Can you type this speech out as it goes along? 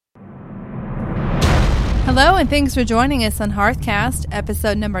Hello, and thanks for joining us on Hearthcast,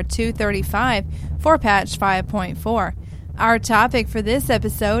 episode number 235 for patch 5.4. Our topic for this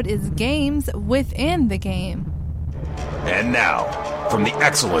episode is games within the game. And now, from the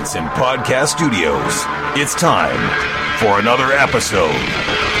Excellence in Podcast Studios, it's time for another episode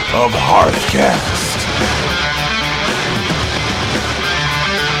of Hearthcast.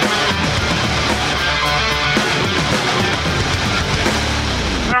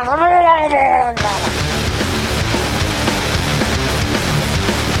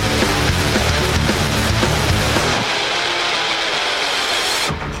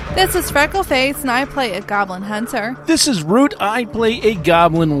 This is Freckleface, and I play a Goblin Hunter. This is Root. I play a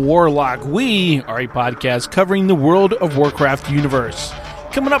Goblin Warlock. We are a podcast covering the World of Warcraft universe.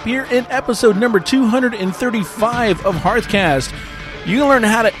 Coming up here in episode number 235 of Hearthcast, you can learn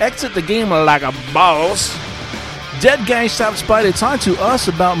how to exit the game like a boss. Dead Guy stops by to talk to us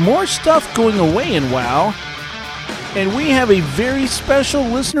about more stuff going away in WoW. And we have a very special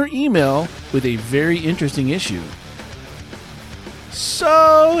listener email with a very interesting issue.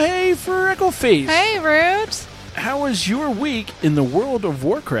 So, hey, Freckleface. Hey, Root. How was your week in the World of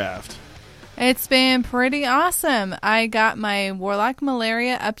Warcraft? It's been pretty awesome. I got my Warlock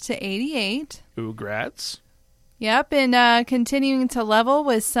Malaria up to 88. Congrats. Yep, and continuing to level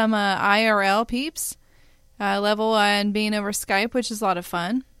with some IRL peeps. Level and being over Skype, which is a lot of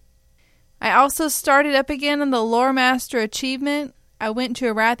fun. I also started up again on the Lore Master achievement. I went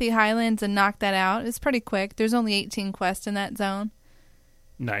to Arathi Highlands and knocked that out. It's pretty quick. There's only 18 quests in that zone.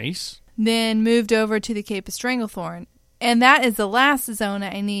 Nice. Then moved over to the Cape of Stranglethorn. And that is the last zone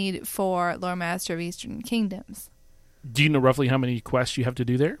I need for Lore Master of Eastern Kingdoms. Do you know roughly how many quests you have to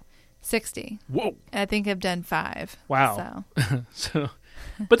do there? 60. Whoa. I think I've done 5. Wow. So,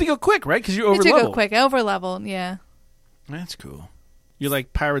 but they go quick, right? Because you're over They level. go quick. Over level, yeah. That's cool. You're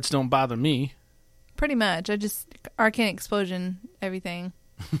like, pirates don't bother me. Pretty much. I just Arcane Explosion everything.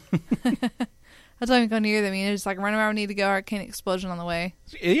 I don't even go near them. They're just like, run around, we need to go, Arcane Explosion on the way.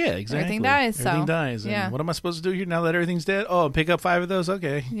 Yeah, exactly. Everything dies. Everything dies. And yeah. what am I supposed to do here now that everything's dead? Oh, pick up 5 of those?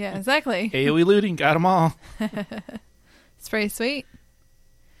 Okay. Yeah, exactly. AoE looting, got them all. It's pretty sweet.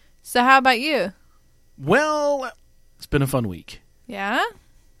 So how about you? Well, it's been a fun week. Yeah?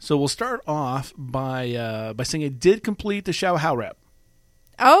 So we'll start off by saying I did complete the Shao Hao rep.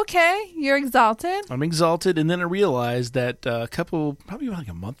 Okay, you're exalted. I'm exalted, and then I realized that probably like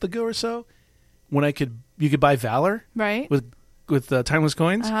a month ago or so, when you could buy Valor, Right. with timeless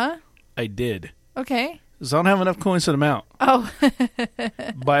coins. Uh-huh. I did. Okay. So I don't have enough coins to the mount Oh.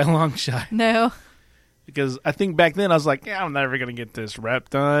 by a long shot. No. Because I think back then I was like, yeah, I'm never gonna get this rep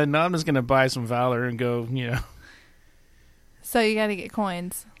done. No, I'm just gonna buy some Valor and go. So you got to get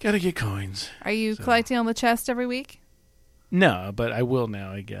coins. Gotta get coins. Are you collecting on the chest every week? No, but I will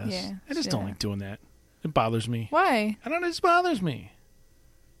now, I guess. Yeah, I just don't like doing that. It bothers me. Why? I don't know. It just bothers me.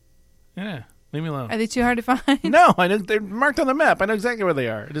 Yeah. Leave me alone. Are they too hard to find? No, I know they're marked on the map. I know exactly where they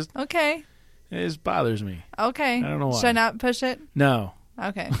are. Okay. It just bothers me. Okay. I don't know why. Should I not push it? No.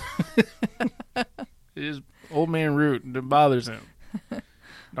 Okay. It is old man Root. It bothers him.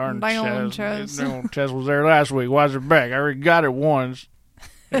 Darn chest. Chest was there last week. Why's it back? I already got it once.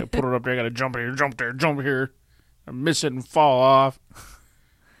 I gotta put it up there. I gotta jump here, jump there, jump here. I miss it and fall off.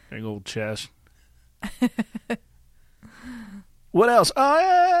 Big old chest. What else?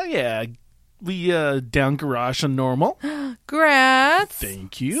 Oh, yeah. We down Garrosh on normal. Congrats.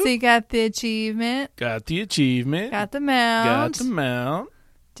 Thank you. So you got the achievement. Got the achievement. Got the mount. Got the mount.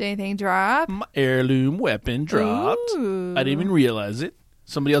 Did anything drop? My heirloom weapon dropped. Ooh. I didn't even realize it.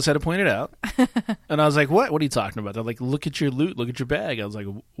 Somebody else had to point it out. And I was like, what? What are you talking about? They're like, look at your loot. Look at your bag. I was like,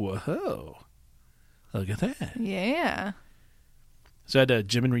 whoa. Look at that. Yeah. So I had a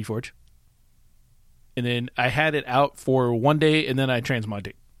Gem and Reforge. And then I had it out for one day, and then I transmogged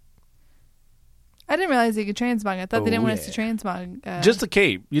it. I didn't realize you could transmog. I thought they didn't want us to yeah. transmog. Just the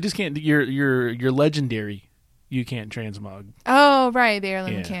cape. You just can't. Your legendary. You can't transmog. Oh, right. The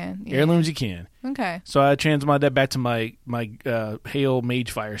heirloom can. Yeah. Heirlooms you can. Okay. So I transmogged that back to my Hail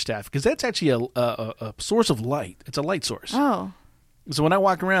Mage Fire Staff, because that's actually a source of light. It's a light source. Oh. So when I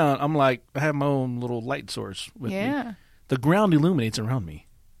walk around, I'm like, I have my own little light source with me. The ground illuminates around me.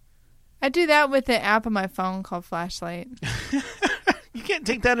 I do that with the app on my phone called Flashlight. You can't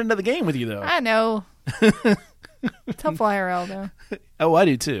take that into the game with you, though. I know. It's helpful IRL, though. Oh, I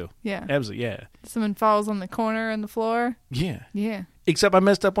do, too. Yeah. Absolutely, yeah. Someone falls on the corner on the floor. Yeah. Yeah. Except I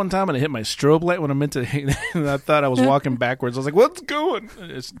messed up one time and I hit my strobe light when I meant to. And I thought I was walking backwards. I was like, what's going?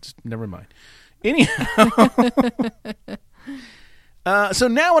 It's just, never mind. Anyhow. So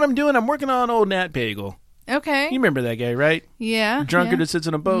now what I'm doing, I'm working on old Nat Bagel. Okay. You remember that guy, right? Yeah. Drunkard yeah. that sits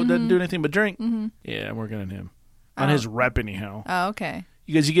in a boat, doesn't do anything but drink. Yeah, I'm working on him. On his rep, anyhow. Oh, okay.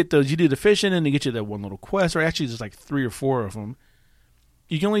 Because you get those, you do the fishing, and they get you that one little quest, or actually there's like 3 or 4 of them.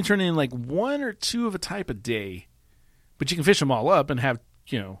 You can only turn in like 1 or 2 of a type a day, but you can fish them all up and have,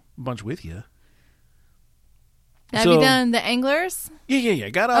 a bunch with you. Have you done the anglers? Yeah.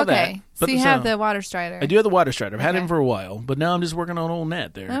 Got all that. Okay. So you have the water strider. I do have the water strider. I've had him for a while, but now I'm just working on old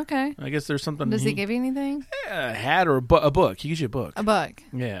net there. Okay. I guess there's something. Does he give you anything? A hat or a book. He gives you a book. A book.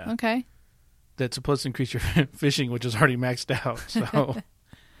 Yeah. Okay. That's supposed to increase your fishing, which is already maxed out. So.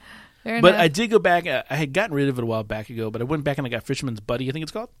 Fair But enough. I did go back. I had gotten rid of it a while back ago, but I went back and I got Fisherman's Buddy, I think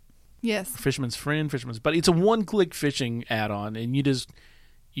it's called. Yes. Fisherman's Friend, Fisherman's Buddy. It's a one-click fishing add-on, and you just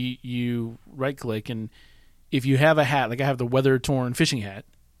you right-click, and if you have a hat, like I have the weather-torn fishing hat,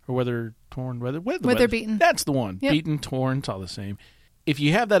 or weather-beaten. That's the one. Yep. Beaten, torn, it's all the same. If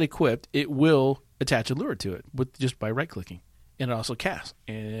you have that equipped, it will attach a lure to it with just by right-clicking, and it also casts,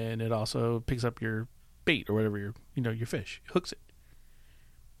 and it also picks up your bait or whatever your fish, hooks it.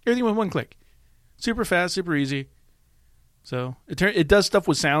 Everything with one click. Super fast, super easy. So it does stuff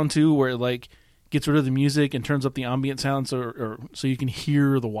with sound too, where it like gets rid of the music and turns up the ambient sound so you can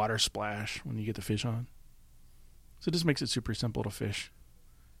hear the water splash when you get the fish on. So it just makes it super simple to fish,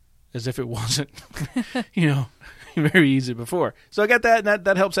 as if it wasn't, very easy before. So I got that, and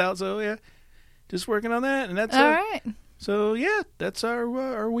that helps out. So yeah, just working on that, and that's all right. So yeah, that's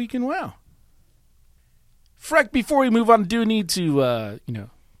our week in WoW. Freck, before we move on, I do need to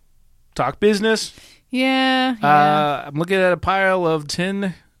talk business. Yeah. I'm looking at a pile of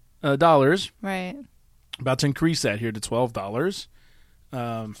 $10. Right. About to increase that here to $12.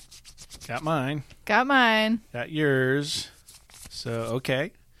 Got mine. Got yours. So,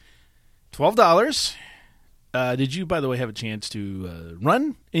 okay. $12. Did you, by the way, have a chance to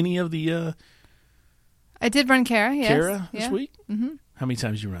run any of the I did run Kara, yes. Kara this week? Mm-hmm. How many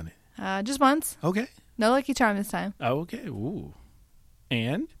times did you run it? Just once. Okay. No Lucky Charm this time. Oh, okay. Ooh.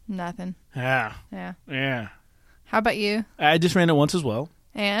 And? Nothing. Yeah. How about you? I just ran it once as well.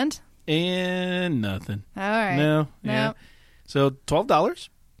 And nothing. all right. No. Yeah. So $12.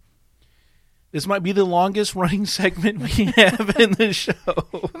 This might be the longest running segment we have in the show.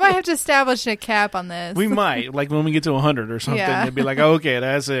 We might have to establish a cap on this. We might, like when we get to 100 or something, Yeah. it'd be like, oh, okay,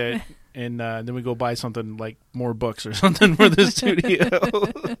 that's it. And then we go buy something like more books or something for the studio.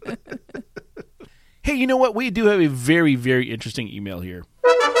 Hey, you know what? We do have a very, very interesting email here.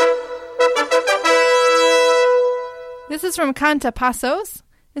 This is from Canta Pasos.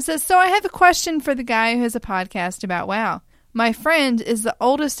 It says, so I have a question for the guy who has a podcast about WoW. My friend is the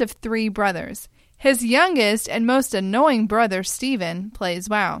oldest of 3 brothers. His youngest and most annoying brother, Steven, plays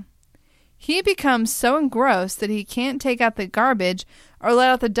WoW. He becomes so engrossed that he can't take out the garbage or let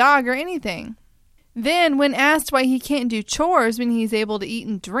out the dog or anything. Then, when asked why he can't do chores when he's able to eat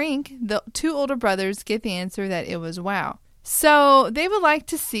and drink, the 2 older brothers get the answer that it was WoW. So, they would like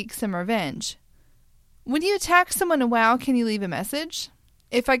to seek some revenge. When you attack someone in WoW, can you leave a message?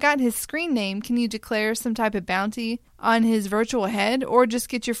 If I got his screen name, can you declare some type of bounty on his virtual head or just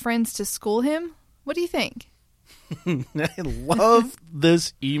get your friends to school him? What do you think? I love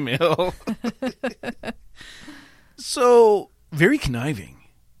this email. So, very conniving.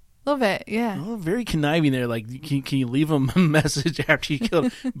 A little bit, yeah. Oh, very conniving there. Like, can you leave him a message after you kill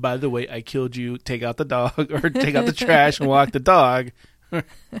him? By the way, I killed you. Take out the dog, or take out the trash and walk the dog.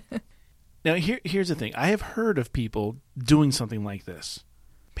 Now, here's the thing. I have heard of people doing something like this.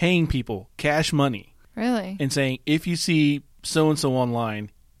 Paying people cash money. Really? And saying, if you see so-and-so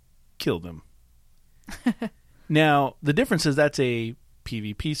online, kill them. Now, the difference is that's a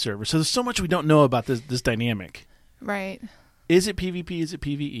PvP server. So there's so much we don't know about this dynamic. Right. Is it PvP? Is it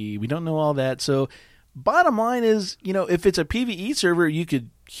PvE? We don't know all that. So bottom line is, if it's a PvE server, you could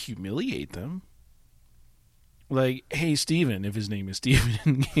humiliate them. Like, hey, Steven, if his name is Steven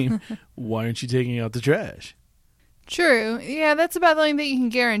in the game, why aren't you taking out the trash? True. Yeah, that's about the only thing you can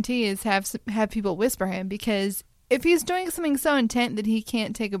guarantee is have people whisper him, because if he's doing something so intent that he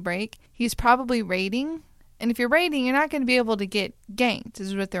can't take a break, he's probably raiding. And if you're raiding, you're not going to be able to get ganked,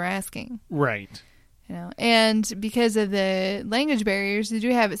 is what they're asking. Right. And because of the language barriers, they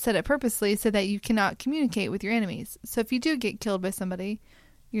do have it set up purposely so that you cannot communicate with your enemies. So if you do get killed by somebody,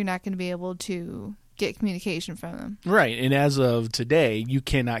 you're not going to be able to get communication from them. Right. And as of today, you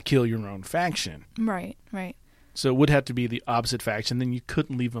cannot kill your own faction. Right. So it would have to be the opposite faction. Then you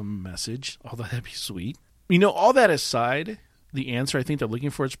couldn't leave them a message, although that'd be sweet. All that aside, the answer I think they're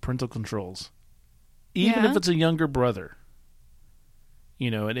looking for is parental controls. Even if it's a younger brother.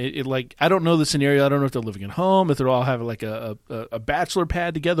 And it like, I don't know the scenario. I don't know if they're living at home, if they're all having like a bachelor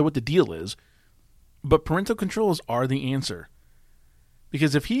pad together, what the deal is. But parental controls are the answer.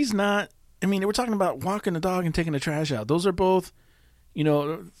 Because if he's not, I mean, we're talking about walking the dog and taking the trash out. Those are both,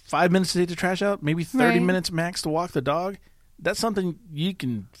 5 minutes to take the trash out, maybe 30 minutes max to walk the dog. That's something you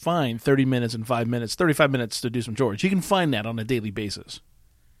can find 30 minutes and 5 minutes, 35 minutes to do some chores. You can find that on a daily basis.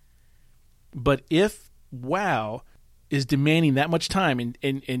 But if WoW is demanding that much time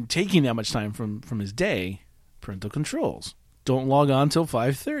and taking that much time from his day, parental controls. Don't log on till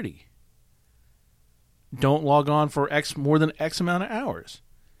 5:30. Don't log on for more than X amount of hours.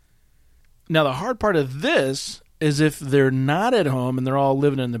 Now, the hard part of this is if they're not at home and they're all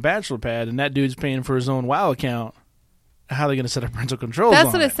living in the bachelor pad and that dude's paying for his own WoW account, how are they going to set up parental controls?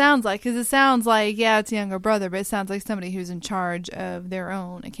 That's what it sounds like, because it sounds like, it's a younger brother, but it sounds like somebody who's in charge of their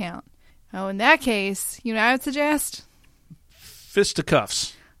own account. Oh, in that case, I would suggest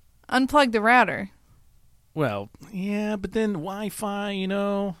fisticuffs. Unplug the router. Well, yeah, but then Wi-Fi, you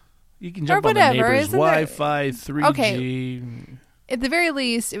can jump or on the neighbor's Wi-Fi, 3G. Okay. At the very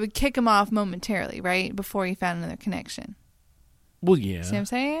least, it would kick him off momentarily, right, before he found another connection. Well, yeah. See what I'm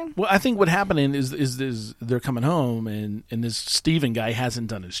saying? Well, I think what happening is they're coming home and this Steven guy hasn't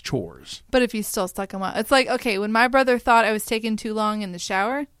done his chores. But if he's still stuck him up, it's like, okay, when my brother thought I was taking too long in the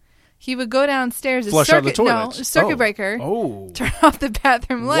shower, he would go downstairs, flush out the toilets. Circuit breaker, turn off the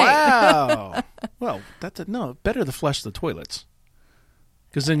bathroom light. Wow. Well, better to flush the toilets.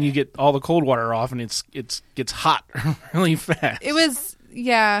 Because then you get all the cold water off and it gets hot really fast. It was,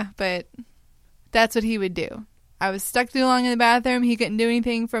 but that's what he would do. I was stuck too long in the bathroom. He couldn't do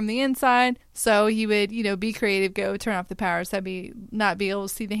anything from the inside. So he would, be creative, go turn off the power so I'd not be able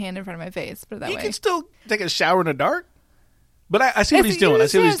to see the hand in front of my face. Put it that way. You can still take a shower in the dark? But I see what he's doing. I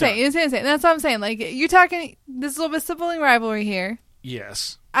see what he's doing. That's what I'm saying. Like, you're talking, this little bit of sibling rivalry here.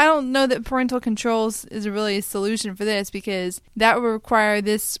 Yes. I don't know that parental controls is really a solution for this, because that would require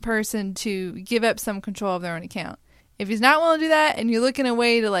this person to give up some control of their own account. If he's not willing to do that and you're looking a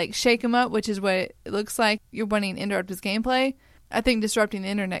way to shake him up, which is what it looks like, you're wanting to interrupt his gameplay, I think disrupting the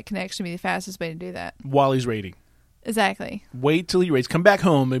internet connection would be the fastest way to do that. While he's raiding. Exactly. Wait till he raids. Come back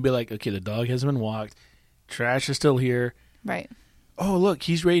home and be like, okay, the dog hasn't been walked. Trash is still here. Right. Oh, look,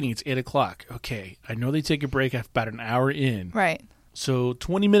 he's raiding. It's 8 o'clock. Okay, I know they take a break about an hour in. Right. So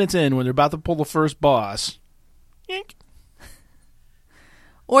 20 minutes in, when they're about to pull the first boss, yank.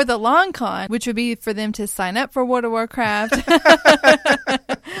 Or the long con, which would be for them to sign up for World of Warcraft.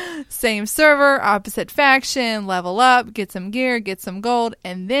 Same server, opposite faction, level up, get some gear, get some gold,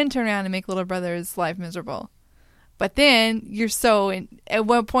 and then turn around and make little brother's life miserable. But then you're at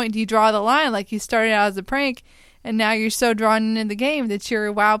what point do you draw the line? Like, you started out as a prank, and now you're so drawn into the game that you're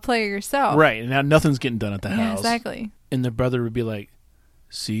a WoW player yourself. Right, and now nothing's getting done at the house. Exactly. And the brother would be like,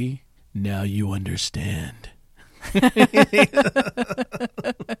 see, now you understand.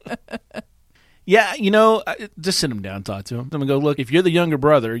 Yeah, just sit him down and talk to him. I'm going to go, look, if you're the younger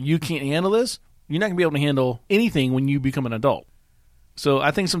brother, you can't handle this, you're not going to be able to handle anything when you become an adult. So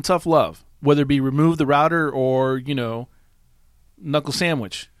I think some tough love, whether it be remove the router or, knuckle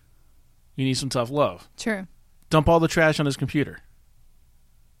sandwich. You need some tough love. True. Dump all the trash on his computer.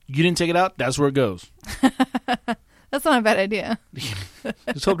 You didn't take it out, that's where it goes. That's not a bad idea.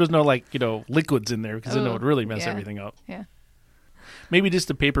 Just hope there's no, liquids in there, because then it would really mess everything up. Yeah. Maybe just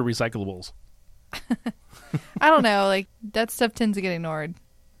the paper recyclables. I don't know. That stuff tends to get ignored.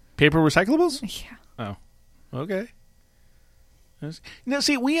 Paper recyclables? Yeah. Oh, okay. Now,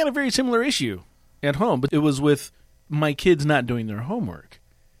 see, we had a very similar issue at home, but it was with my kids not doing their homework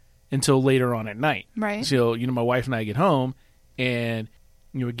until later on at night. Right. So, my wife and I get home, and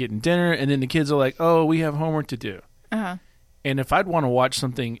we're getting dinner, and then the kids are like, oh, we have homework to do. Uh-huh. And if I'd want to watch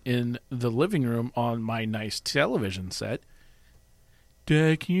something in the living room on my nice television set,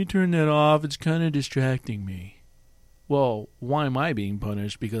 Dad, can you turn that off? It's kind of distracting me. Well, why am I being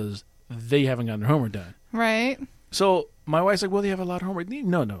punished? Because they haven't gotten their homework done. Right. So my wife's like, well, they have a lot of homework.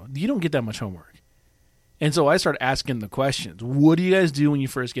 No, you don't get that much homework. And so I started asking the questions. What do you guys do when you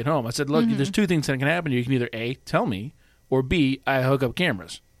first get home? I said, look, there's two things that can happen. You can either A, tell me, or B, I hook up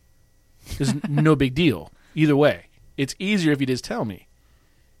cameras. It's no big deal. Either way. It's easier if you just tell me.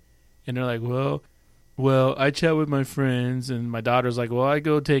 And they're like, well, I chat with my friends, and my daughter's like, well, I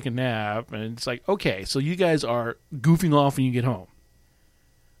go take a nap. And it's like, okay, so you guys are goofing off when you get home.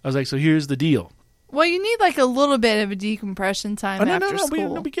 I was like, so here's the deal. Well, you need a little bit of a decompression time after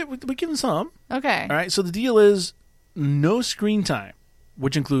school. We give them some. Okay. All right, so the deal is no screen time,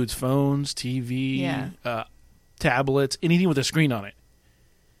 which includes phones, TV, tablets, anything with a screen on it.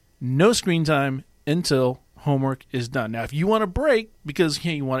 No screen time until homework is done. Now, if you want a break because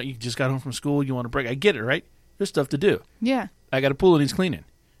you just got home from school, you want a break, I get it, right? There's stuff to do. Yeah. I got a pool that needs cleaning.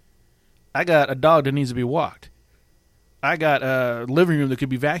 I got a dog that needs to be walked. I got a living room that could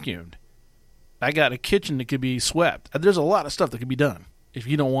be vacuumed. I got a kitchen that could be swept. There's a lot of stuff that could be done if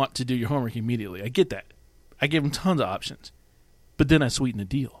you don't want to do your homework immediately. I get that. I gave them tons of options. But then I sweetened the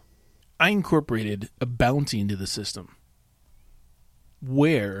deal. I incorporated a bounty into the system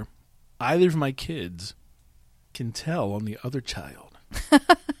where either of my kids can tell on the other child.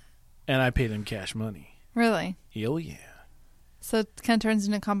 And I pay them cash money. Really? Oh, yeah. So it kind of turns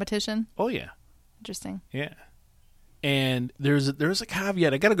into competition? Oh, yeah. Interesting. Yeah. And there's a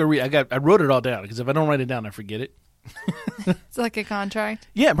caveat. I got to go read. I wrote it all down because if I don't write it down, I forget it. It's like a contract?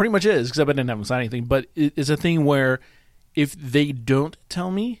 Yeah, pretty much is because I didn't have them sign anything. But it's a thing where if they don't tell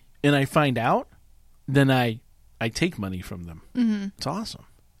me and I find out, then I take money from them. Mm-hmm. It's awesome.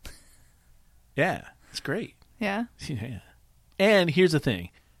 Yeah, it's great. Yeah? Yeah. And here's the thing.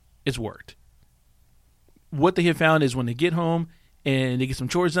 It's worked. What they have found is when they get home and they get some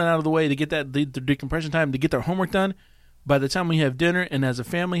chores done out of the way, they get the decompression time, they get their homework done, by the time we have dinner and as a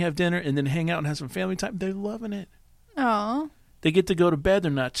family have dinner and then hang out and have some family time, they're loving it. Oh. They get to go to bed.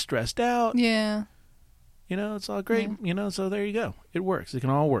 They're not stressed out. Yeah. It's all great. Yeah. So there you go. It works. It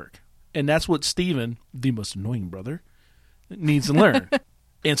can all work. And that's what Steven, the most annoying brother, needs to learn.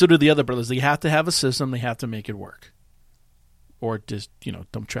 And so do the other brothers. They have to have a system. They have to make it work. Or just,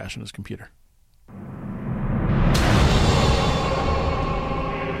 dump trash on his computer.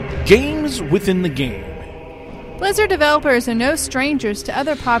 Games within the game. Blizzard developers are no strangers to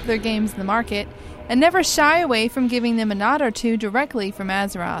other popular games in the market and never shy away from giving them a nod or two directly from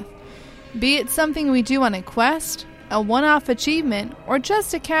Azeroth. Be it something we do on a quest, a one-off achievement, or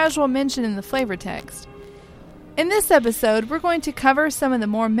just a casual mention in the flavor text. In this episode, we're going to cover some of the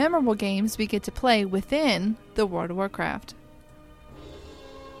more memorable games we get to play within the World of Warcraft.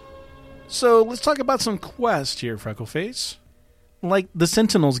 So let's talk about some quests here, Freckleface. Like the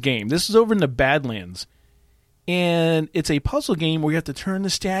Sentinels game. This is over in the Badlands. And it's a puzzle game where you have to turn the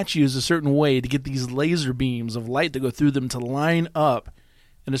statues a certain way to get these laser beams of light to go through them to line up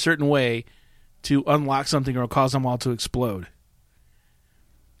in a certain way to unlock something or cause them all to explode.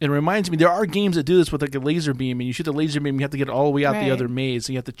 It reminds me, there are games that do this with like a laser beam, and you shoot the laser beam, you have to get it all the way out the other maze,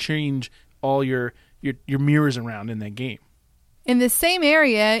 so you have to change all your mirrors around in that game. In the same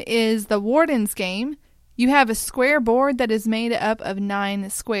area is the Warden's game. You have a square board that is made up of 9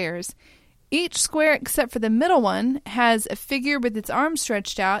 squares. Each square, except for the middle one, has a figure with its arms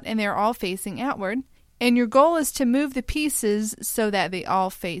stretched out, and they're all facing outward. And your goal is to move the pieces so that they all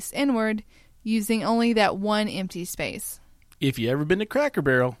face inward, using only that one empty space. If you ever been to Cracker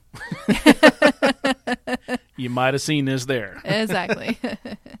Barrel, you might have seen this there. Exactly.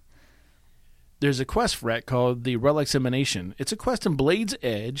 There's a quest for it called the Relics Emanation. It's a quest in Blade's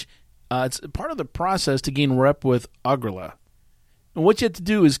Edge. It's part of the process to gain rep with Agrila. And what you have to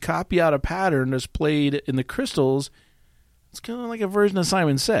do is copy out a pattern that's played in the crystals. It's kind of like a version of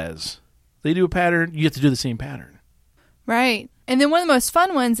Simon Says. They do a pattern, you have to do the same pattern. Right. And then one of the most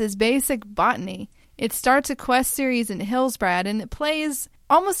fun ones is Basic Botany. It starts a quest series in Hillsbrad, and it plays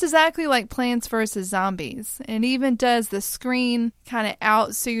almost exactly like Plants vs. Zombies. And it even does the screen kind of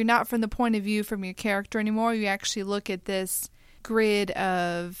out, so you're not from the point of view from your character anymore. You actually look at this grid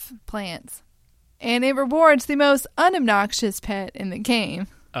of plants. And it rewards the most unobnoxious pet in the game.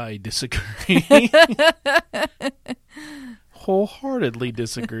 I disagree. Wholeheartedly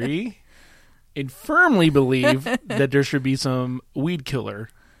disagree. And firmly believe that there should be some weed killer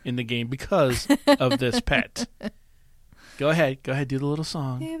in the game because of this pet. Go ahead, do the little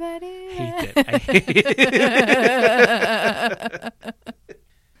song. Hate that. I hate it.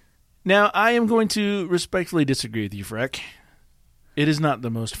 Now, I am going to respectfully disagree with you, Freck. It is not the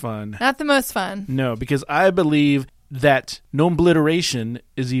most fun. Not the most fun. No, because I believe that gnome obliteration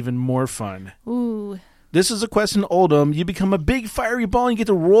is even more fun. Ooh. This is a quest in Oldham. You become a big fiery ball and you get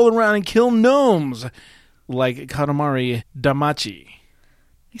to roll around and kill gnomes like Katamari Damacy.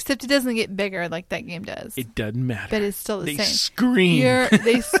 Except it doesn't get bigger like that game does. It doesn't matter. But it's still the same. They scream.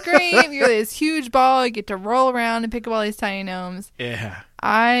 They scream. You're this huge ball. You get to roll around and pick up all these tiny gnomes. Yeah.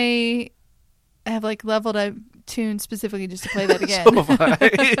 I have leveled a tune specifically just to play that again. So have I.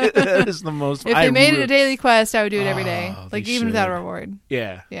 That is the most. If they made it a daily quest, I would do it every day. Even without a reward.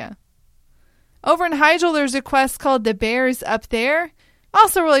 Yeah. Yeah. Over in Hyjal, there's a quest called The Bears Up There.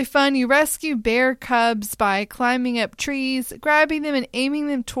 Also really fun. You rescue bear cubs by climbing up trees, grabbing them, and aiming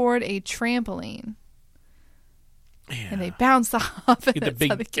them toward a trampoline. Yeah. And they bounce off. Get the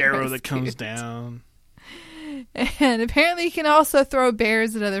big arrow that comes down. And apparently you can also throw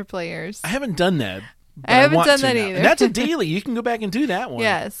bears at other players. I haven't done that. I haven't done that either. And that's a daily. You can go back and do that one.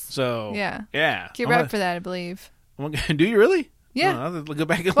 Yes. So, yeah. Yeah. Get rep for that, I believe. Do you really? Yeah. I'll have to go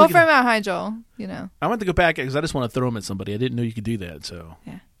back and Well, look from at Mount Hyjal, you know. I want to go back because I just want to throw them at somebody. I didn't know you could do that. So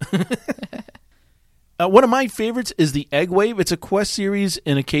Yeah. one of my favorites is the Egg Wave. It's a quest series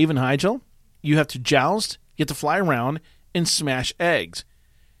in a cave in Hyjal. You have to joust, you have to fly around, and smash eggs.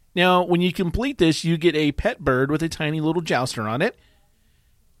 Now, when you complete this, you get a pet bird with a tiny little jouster on it.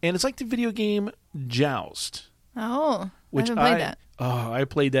 And it's like the video game Joust. Oh, Which I haven't played that. Oh, I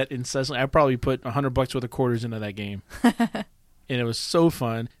played that incessantly. I probably put $100 worth of quarters into that game. And it was so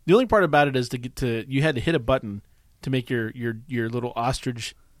fun. The only part about it is you had to hit a button to make your little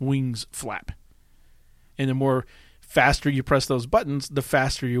ostrich wings flap. And the more faster you press those buttons, the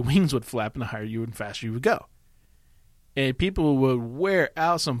faster your wings would flap and the higher you and faster you would go. And people would wear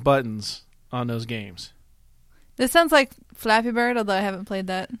out some buttons on those games. This sounds like Flappy Bird, although I haven't played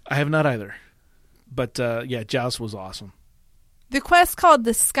that. I have not either. But yeah, Joust was awesome. The quest called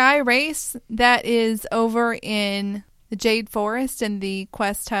the Sky Race, that is over in the Jade Forest in the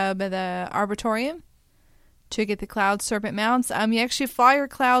quest hub of the Arbitorium to get the Cloud Serpent mounts. You actually fly your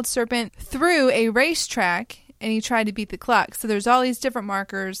Cloud Serpent through a racetrack and you try to beat the clock. So there's all these different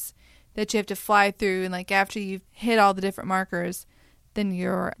markers that you have to fly through, and like after you've hit all the different markers, then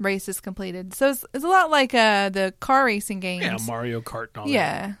your race is completed. So it's a lot like the car racing games. Yeah, Mario Kart and all that.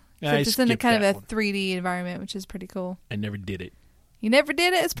 Yeah. Yeah, So I it's in a skipped kind of that a one. 3D environment, which is pretty cool. I never did it. You never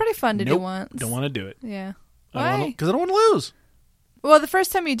did it? It's pretty fun to do once. Don't want to do it. Yeah. Why? Why? Because I don't want to lose. Well, the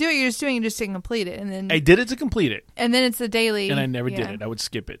first time you do it, you're just doing it just to complete it, and then I did it to complete it, and then it's a daily. and I never yeah. did it. I would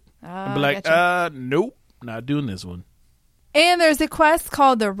skip it. Oh, I'd be like, gotcha. nope, not doing this one. And there's a quest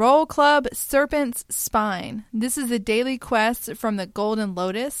called the Roll Club Serpent's Spine. This is a daily quest from the Golden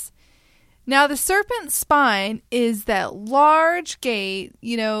Lotus. Now, the Serpent's Spine is that large gate,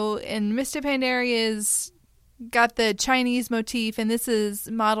 you know, and Mr. Pandaria's got the Chinese motif, and this is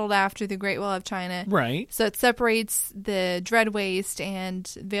modeled after the Great Wall of China. Right. So it separates the Dread Waste and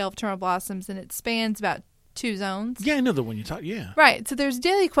Vale of Eternal Blossoms, and it spans about 2 zones. Yeah, I know the one you talk. Yeah. Right. So there's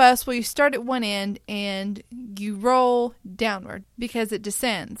daily quests where you start at one end and you roll downward because it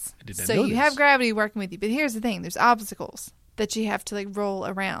descends. I did not So know you this. have gravity working with you. But here's the thing. There's obstacles that you have to like roll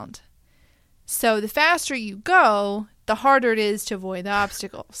around. So the faster you go, the harder it is to avoid the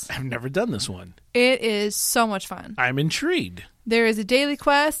obstacles. I've never done this one. It is so much fun. I'm intrigued. There is a daily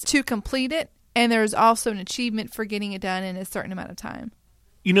quest to complete it, and there's also an achievement for getting it done in a certain amount of time.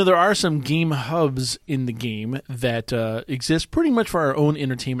 You know, there are some game hubs in the game that exist pretty much for our own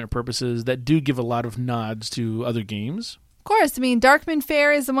entertainment purposes that do give a lot of nods to other games. Of course, I mean, Darkman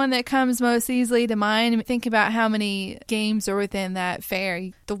Fair is the one that comes most easily to mind. Think about how many games are within that fair.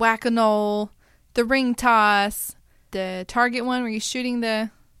 The Whack-A-Knoll, the Ring Toss, the Target one where you're shooting the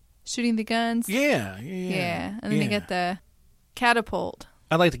guns. Yeah. Yeah. And then you get the Catapult.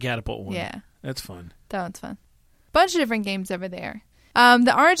 I like the Catapult one. Yeah. That's fun. That one's fun. Bunch of different games over there.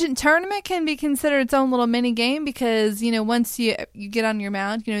 The Argent Tournament can be considered its own little mini game because, you know, once you get on your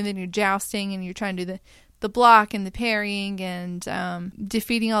mount, you know, then you're jousting and you're trying to do the block and the parrying and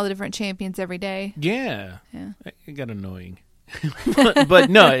defeating all the different champions every day. Yeah. Yeah. It got annoying. but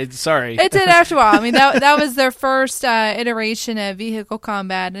no, it's sorry. It did after a while. I mean, that was their first iteration of vehicle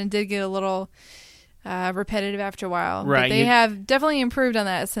combat, and it did get a little repetitive after a while. Right. But they have definitely improved on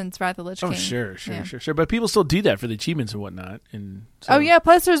that since Wrath of the Lich King. Oh, sure. Yeah. But people still do that for the achievements and whatnot. And so, Oh, yeah.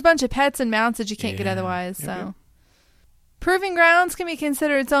 Plus, there's a bunch of pets and mounts that you can't get Yeah. otherwise. Yep, So, yep. Proving Grounds can be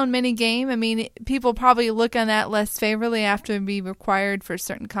considered its own mini game. I mean, people probably look on that less favorably after it be required for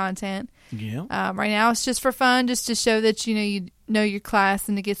certain content. Yeah. Right now, it's just for fun, just to show that you know your class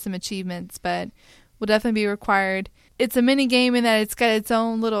and to get some achievements. But will definitely be required. It's a mini game in that it's got its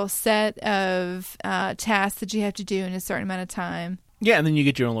own little set of tasks that you have to do in a certain amount of time. Yeah, and then you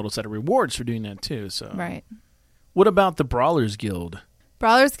get your own little set of rewards for doing that too. So, Right. What about the Brawlers Guild?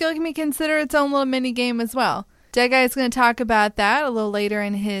 Brawler's Guild can be considered its own little mini game as well. Dead Guy is going to talk about that a little later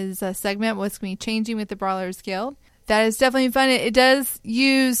in his segment, what's going to be changing with the Brawler's Guild. That is definitely fun. It does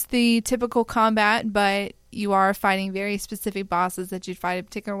use the typical combat, but you are fighting very specific bosses that you'd fight a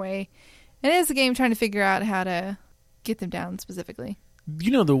particular way. And it is a game trying to figure out how to get them down specifically.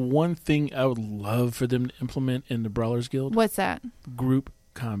 You know, the one thing I would love for them to implement in the Brawlers Guild? What's that? Group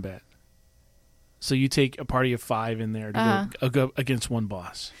combat. So you take a party of 5 in there to go against one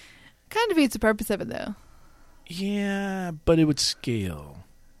boss. Kind of defeats the purpose of it, though. Yeah, but it would scale.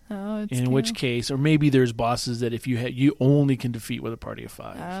 Oh, it's In which case, or maybe there's bosses that if you only can defeat with a party of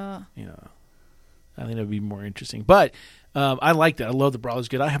 5. Oh. You know, I think that would be more interesting. But I like that. I love the Brawlers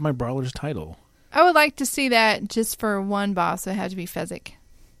Guild. I have my Brawlers title. I would like to see that just for one boss. It had to be Fezzik.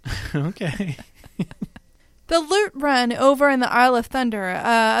 Okay. The Loot Run over in the Isle of Thunder,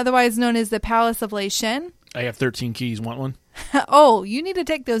 otherwise known as the Palace of Lei Shen. I have 13 keys. Want one? Oh, you need to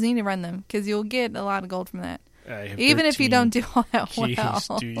take those. You need to run them because you'll get a lot of gold from that. Even if you don't do all that keys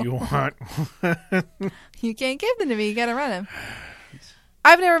well. Do you want? You can't give them to me. You got to run them.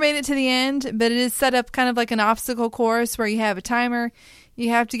 I've never made it to the end, but it is set up kind of like an obstacle course where you have a timer. You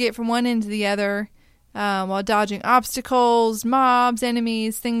have to get from one end to the other while dodging obstacles, mobs,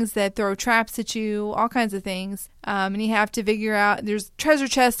 enemies, things that throw traps at you, all kinds of things. And you have to figure out, there's treasure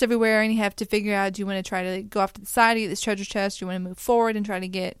chests everywhere, and you have to figure out, do you want to try to go off to the side to get this treasure chest? Do you want to move forward and try to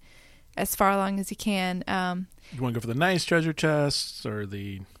get as far along as you can? You want to go for the nice treasure chests or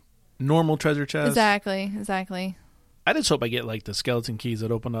the normal treasure chests? Exactly. I just hope I get like the skeleton keys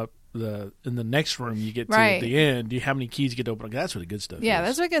that open up in the next room you get to at the end. Do you have any keys you get to open up? That's where the good stuff is. Yeah,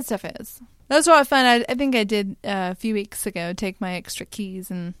 that's what good stuff is. That's what I found. I think I did a few weeks ago, take my extra keys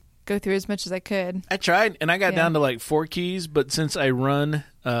and go through as much as I could. I tried, and I got down to like 4 keys, but since I run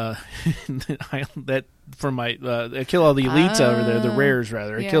I kill all the elites over there, the rares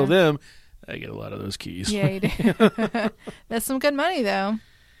rather. I kill them, I get a lot of those keys. Yeah, you do. That's some good money, though.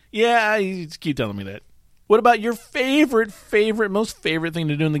 Yeah, you just keep telling me that. What about your most favorite thing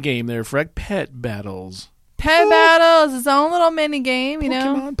to do in the game there, Freck? Pet battles. Pet battles, its own little mini game, you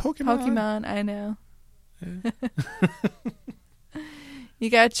know. Pokemon, I know. Yeah. You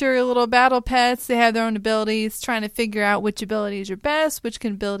got your little battle pets. They have their own abilities, trying to figure out which abilities are best, which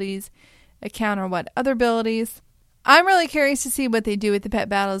abilities counter what other abilities. I'm really curious to see what they do with the pet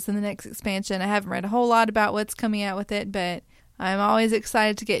battles in the next expansion. I haven't read a whole lot about what's coming out with it, but I'm always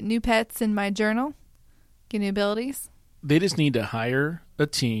excited to get new pets in my journal. Get new abilities. They just need to hire a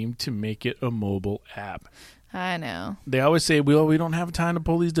team to make it a mobile app. I know. They always say, well, we don't have time to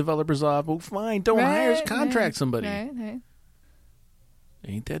pull these developers off. Well, fine, don't hire us, contract somebody. Right.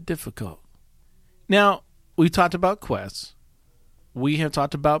 Ain't that difficult. Now, we talked about quests. We have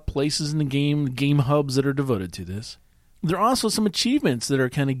talked about places in the game hubs that are devoted to this. There are also some achievements that are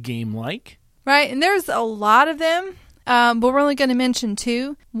kind of game-like. Right, and there's a lot of them. But we're only going to mention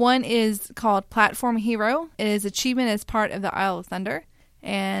 2. One is called Platform Hero. It is achievement as part of the Isle of Thunder.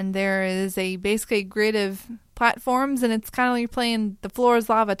 And there is basically a grid of platforms, and it's kind of like you're playing the floor is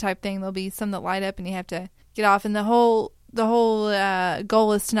lava type thing. There'll be some that light up, and you have to get off. And the whole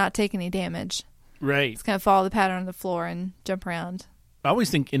goal is to not take any damage. Right. It's kind of follow the pattern on the floor and jump around. I always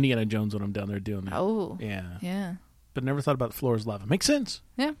think Indiana Jones when I'm down there doing that. Oh. Yeah. But never thought about the floor is lava. Makes sense.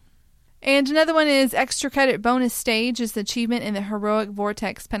 Yeah. And another one is Extra Credit Bonus Stage is the achievement in the Heroic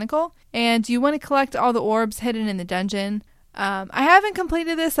Vortex Pinnacle. And you want to collect all the orbs hidden in the dungeon. I haven't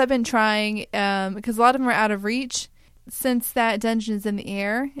completed this. I've been trying because a lot of them are out of reach. Since that dungeon is in the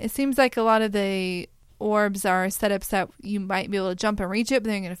air, it seems like a lot of the orbs are set up so that you might be able to jump and reach it, but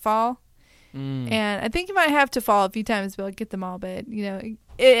then you're going to fall. And I think you might have to fall a few times to be able to get them all. But, you know,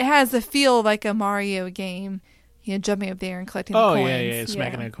 it has the feel like a Mario game. You know, jumping up there and collecting the coins. Yeah,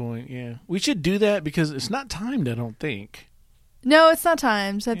 smacking that coin, yeah. We should do that because it's not timed, I don't think. No, it's not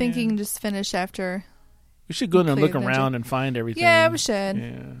timed. So I think you can just finish after. We should go in and look around and find everything. Yeah, we should.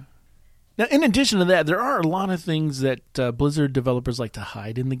 Yeah. Now, in addition to that, there are a lot of things that Blizzard developers like to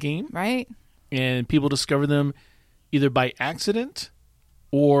hide in the game. Right. And people discover them either by accident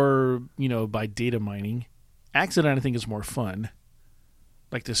or, you know, by data mining. Accident, I think, is more fun.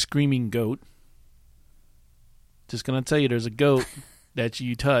 Like the screaming goat. Just going to tell you, there's a goat that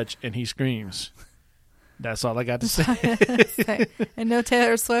you touch and he screams. That's all I got to say. And no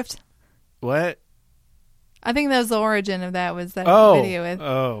Taylor Swift? What? I think that was the origin of that, was that video with.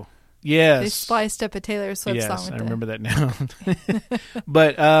 Oh, yes. They spliced up a Taylor Swift song with I remember that now.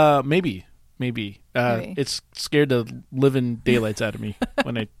 But maybe. It's scared the living daylights out of me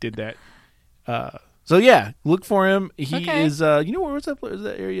when I did that. So yeah, look for him. He is, you know, where's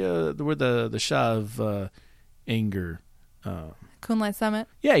that area where the Shah of Anger. Kunlun Summit?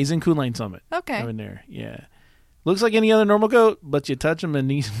 Yeah, he's in Kunlun Summit. Okay. Over there, yeah. Looks like any other normal goat, but you touch him and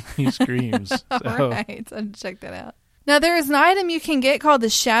he screams. All right, so check that out. Now, there is an item you can get called the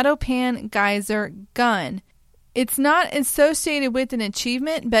Shadow Pan Geyser Gun. It's not associated with an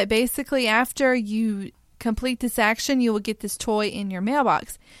achievement, but basically after you complete this action, you will get this toy in your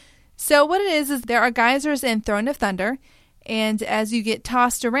mailbox. So what it is there are geysers in Throne of Thunder, and as you get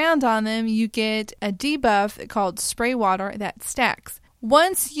tossed around on them, you get a debuff called Spray Water that stacks.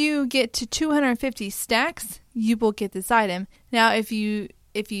 Once you get to 250 stacks, you will get this item. Now, if you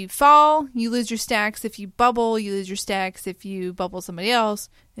fall, you lose your stacks. If you bubble, you lose your stacks. If you bubble somebody else,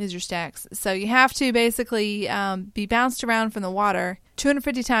 you lose your stacks. So you have to basically be bounced around from the water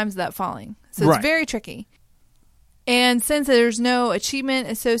 250 times without falling. So it's very tricky. And since there's no achievement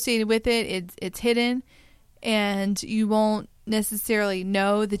associated with it, it's hidden. And you won't necessarily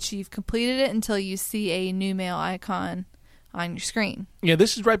know that you've completed it until you see a new mail icon on your screen. Yeah,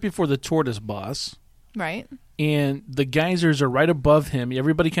 this is right before the tortoise boss. Right. And the geysers are right above him.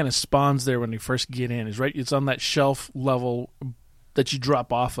 Everybody kind of spawns there when you first get in. It's on that shelf level that you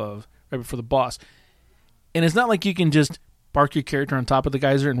drop off of right before the boss. And it's not like you can just park your character on top of the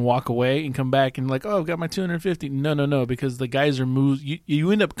geyser and walk away and come back and like, oh, I've got my 250. No, because the geyser moves.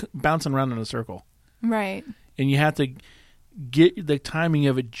 You end up bouncing around in a circle. Right. And you have to get the timing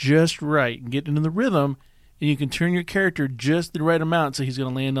of it just right and get into the rhythm. And you can turn your character just the right amount so he's going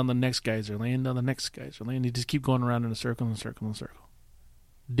to land on the next geyser, land on the next geyser, land. You just keep going around in a circle and circle and circle.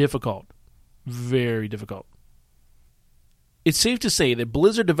 Difficult. Very difficult. It's safe to say that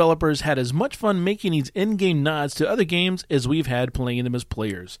Blizzard developers had as much fun making these in-game nods to other games as we've had playing them as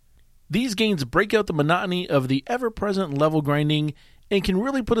players. These games break out the monotony of the ever-present level grinding and can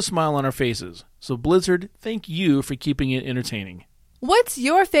really put a smile on our faces. So Blizzard, thank you for keeping it entertaining. What's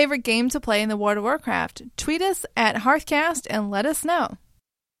your favorite game to play in the World of Warcraft? Tweet us at Hearthcast and let us know.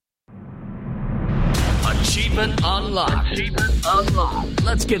 Achievement unlocked.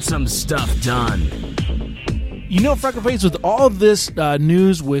 Let's get some stuff done. You know, Freckleface, with all this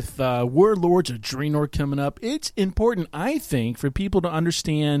news with Warlords of Draenor coming up, it's important, I think, for people to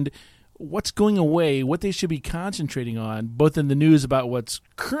understand what's going away, what they should be concentrating on, both in the news about what's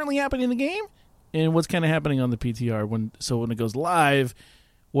currently happening in the game and what's kind of happening on the PTR. When it goes live,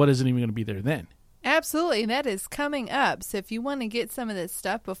 what isn't even going to be there then? Absolutely. That is coming up. So if you want to get some of this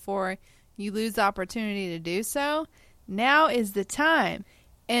stuff before you lose the opportunity to do so, now is the time.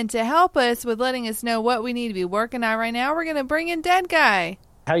 And to help us with letting us know what we need to be working on right now, we're going to bring in Dead Guy.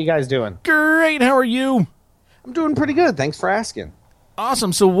 How you guys doing? Great. How are you? I'm doing pretty good. Thanks for asking.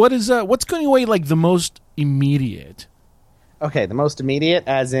 Awesome. So what's going away like the most immediate? Okay, the most immediate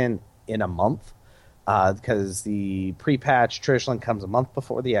as in a month. Because the pre-patch traditionally comes a month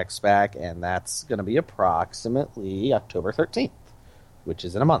before the X-Pack, and that's going to be approximately October 13th, which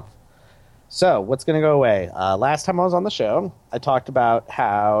is in a month. So, what's going to go away? Last time I was on the show, I talked about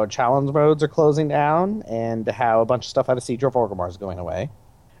how challenge modes are closing down and how a bunch of stuff out of Siege of Orgrimmar is going away.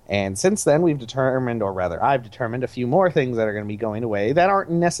 And since then, I've determined a few more things that are going to be going away that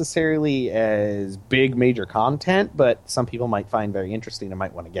aren't necessarily as big, major content, but some people might find very interesting and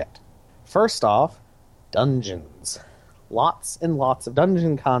might want to get. First off, dungeons. Lots and lots of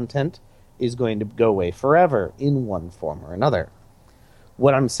dungeon content is going to go away forever in one form or another.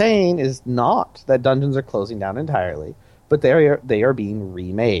 What I'm saying is not that dungeons are closing down entirely, but they are being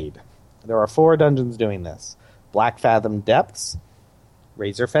remade. There are 4 dungeons doing this. Black Fathom Depths,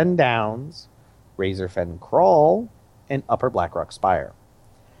 Razorfen Downs, Razorfen Crawl, and Upper Blackrock Spire.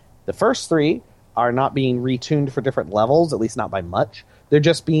 The first 3 are not being retuned for different levels, at least not by much. They're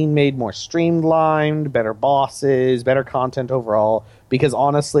just being made more streamlined, better bosses, better content overall, because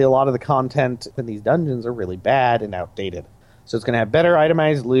honestly, a lot of the content in these dungeons are really bad and outdated. So it's going to have better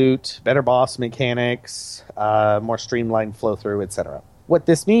itemized loot, better boss mechanics, more streamlined flow-through, etc. What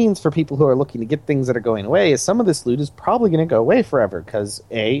this means for people who are looking to get things that are going away is some of this loot is probably going to go away forever, because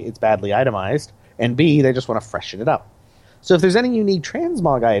A, it's badly itemized, and B, they just want to freshen it up. So if there's any unique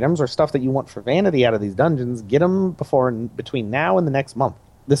transmog items or stuff that you want for vanity out of these dungeons, get them between now and the next month.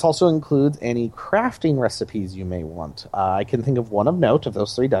 This also includes any crafting recipes you may want. I can think of one of note of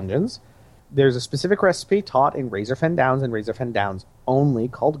those 3 dungeons. There's a specific recipe taught in Razorfen Downs and Razorfen Downs only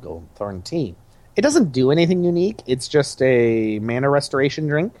called Goldthorn Tea. It doesn't do anything unique. It's just a mana restoration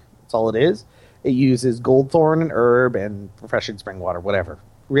drink. That's all it is. It uses Goldthorn and herb and refreshing spring water, whatever.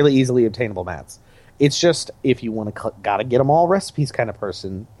 Really easily obtainable mats. It's just, if you want to gotta get them all recipes kind of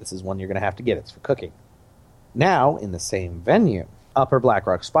person, this is one you're going to have to get. It's for cooking. Now, in the same venue, Upper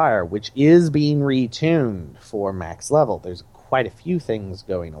Blackrock Spire, which is being retuned for max level. There's quite a few things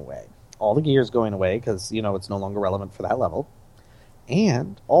going away. All the gear is going away because, it's no longer relevant for that level.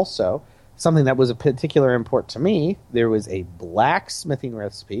 And also, something that was of particular import to me, there was a blacksmithing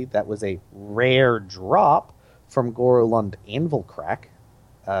recipe that was a rare drop from Gorulund Anvilcrack,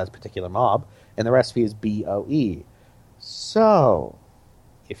 a particular mob, and the recipe is BOE. So,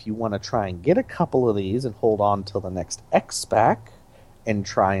 if you want to try and get a couple of these and hold on till the next X-Pack and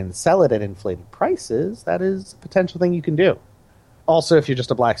try and sell it at inflated prices, that is a potential thing you can do. Also, if you're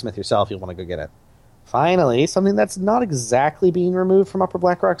just a blacksmith yourself, you'll want to go get it. Finally, something that's not exactly being removed from Upper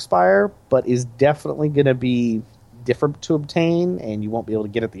Blackrock Spire, but is definitely going to be different to obtain, and you won't be able to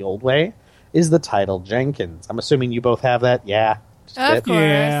get it the old way, is the title Jenkins. I'm assuming you both have that? Yeah? Just a Of bit?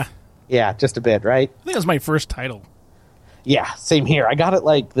 course. Yeah, just a bit, right? I think it was my first title. Yeah, same here. I got it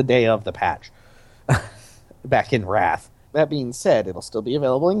like the day of the patch. Back in Wrath. that being said, it'll still be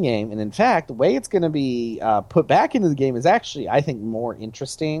available in game, and in fact, the way it's going to be put back into the game is actually, I think, more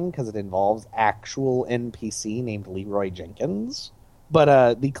interesting because it involves actual NPC named Leroy Jenkins.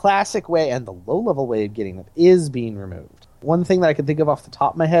 But the classic way and the low-level way of getting it is being removed. One thing that I can think of off the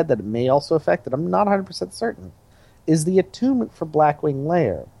top of my head that it may also affect, that I'm not 100% certain, is the attunement for Blackwing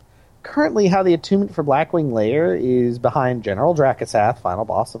Lair. Currently, how the attunement for Blackwing Lair is behind General Dracasath, final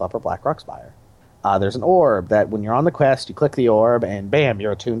boss of Upper Blackrock Spire. There's an orb that when you're on the quest, you click the orb, and bam,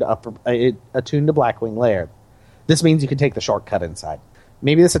 you're attuned to Blackwing Lair. This means you can take the shortcut inside.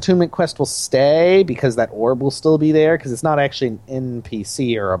 Maybe this attunement quest will stay because that orb will still be there, because it's not actually an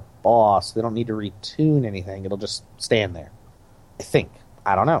NPC or a boss. They don't need to retune anything. It'll just stand there. I think.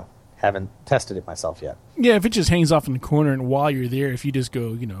 I don't know. Haven't tested it myself yet. Yeah, if it just hangs off in the corner, and while you're there, if you just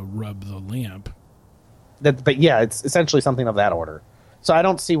go, rub the lamp. But yeah, it's essentially something of that order. So I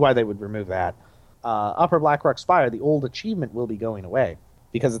don't see why they would remove that. Upper Blackrock Spire, the old achievement will be going away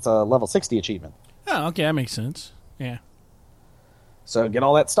because it's a level 60 achievement. Oh, okay, that makes sense. Yeah. So get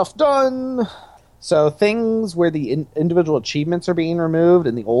all that stuff done. So things where the individual achievements are being removed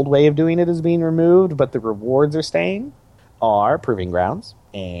and the old way of doing it is being removed, but the rewards are staying, are Proving Grounds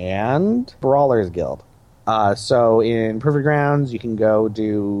and Brawler's Guild. So in Proving Grounds, you can go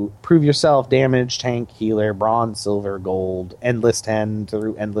do Prove Yourself, Damage, Tank, Healer, Bronze, Silver, Gold, Endless 10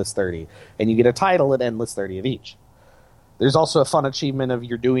 through Endless 30. And you get a title at Endless 30 of each. There's also a fun achievement of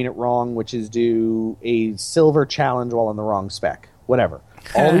You're Doing It Wrong, which is do a Silver challenge while in the wrong spec. Whatever.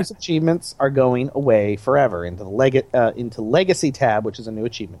 All these achievements are going away forever into the Legacy tab, which is a new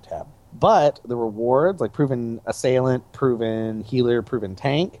achievement tab. But the rewards, like Proven Assailant, Proven Healer, Proven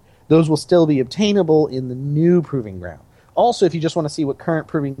Tank, those will still be obtainable in the new Proving Ground. Also, if you just want to see what current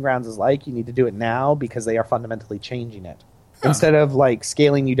Proving Grounds is like, you need to do it now because they are fundamentally changing it. Huh. Instead of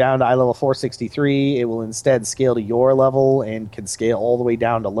scaling you down to eye level 463, it will instead scale to your level and can scale all the way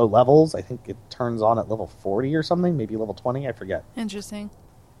down to low levels. I think it turns on at level 40 or something, maybe level 20, I forget. Interesting.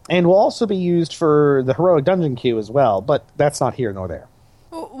 And will also be used for the Heroic Dungeon queue as well, but that's not here nor there.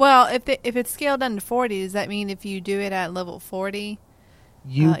 Well, if it's scaled down to 40, does that mean if you do it at level 40...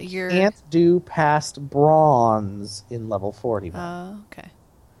 You can't do past bronze in level 40. Oh, okay.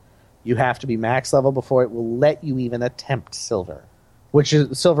 You have to be max level before it will let you even attempt silver.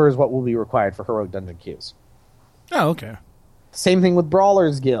 Silver is what will be required for Heroic Dungeon queues. Oh, okay. Same thing with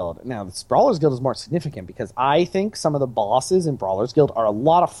Brawler's Guild. Now, this Brawler's Guild is more significant because I think some of the bosses in Brawler's Guild are a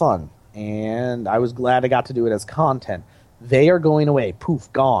lot of fun. And I was glad I got to do it as content. They are going away.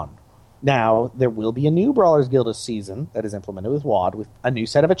 Poof, gone. Now, there will be a new Brawler's Guild this season that is implemented with WoD with a new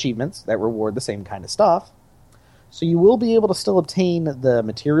set of achievements that reward the same kind of stuff. So you will be able to still obtain the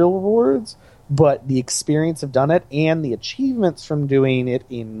material rewards, but the experience of done it and the achievements from doing it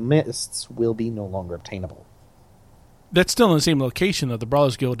in Mists will be no longer obtainable. That's still in the same location, though. The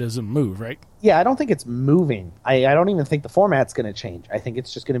Brawler's Guild doesn't move, right? Yeah, I don't think it's moving. I don't even think the format's going to change. I think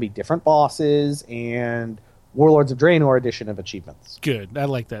it's just going to be different bosses and Warlords of Draenor edition of achievements. Good. I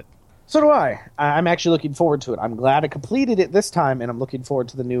like that. So do I. I'm actually looking forward to it. I'm glad I completed it this time, and I'm looking forward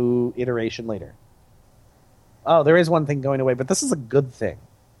to the new iteration later. Oh, there is one thing going away, but this is a good thing.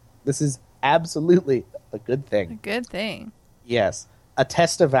 This is absolutely a good thing. A good thing. Yes. A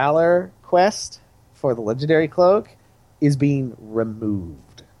Test of Valor quest for the Legendary Cloak is being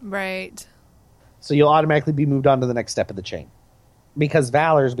removed. Right. So you'll automatically be moved on to the next step of the chain. Because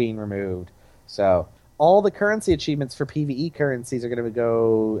Valor is being removed. So all the currency achievements for PvE currencies are going to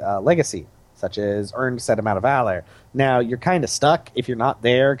go Legacy, such as earned set amount of Valor. Now, you're kind of stuck if you're not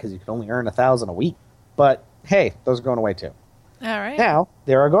there because you can only earn 1,000 a week. But hey, those are going away too. All right. Now,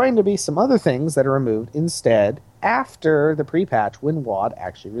 there are going to be some other things that are removed instead after the pre-patch when WoD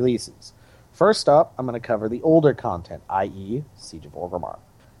actually releases. First up, I'm going to cover the older content, i.e. Siege of Orgrimmar.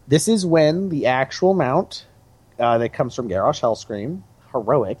 This is when the actual mount that comes from Garrosh Hellscream,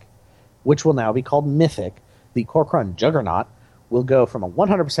 Heroic, which will now be called Mythic, the Kor'kron Juggernaut, will go from a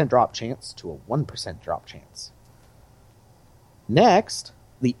 100% drop chance to a 1% drop chance. Next,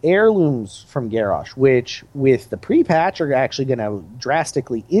 the heirlooms from Garrosh, which with the pre-patch are actually going to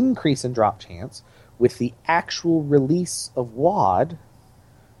drastically increase in drop chance, with the actual release of WoD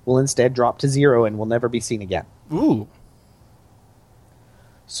will instead drop to 0 and will never be seen again. Ooh.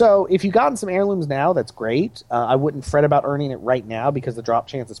 So if you've gotten some heirlooms now, that's great. I wouldn't fret about earning it right now because the drop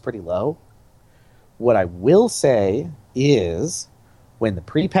chance is pretty low. What I will say is when the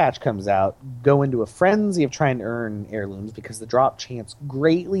pre-patch comes out, go into a frenzy of trying to earn heirlooms because the drop chance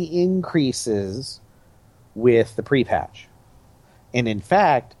greatly increases with the pre-patch. And in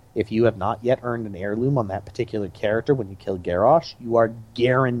fact, if you have not yet earned an heirloom on that particular character when you kill Garrosh, you are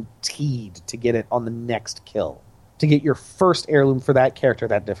guaranteed to get it on the next kill. to get your first heirloom for that character,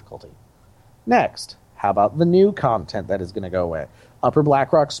 that difficulty. Next, how about the new content that is going to go away? Upper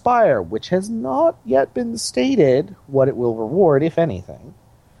Blackrock Spire, which has not yet been stated what it will reward, if anything,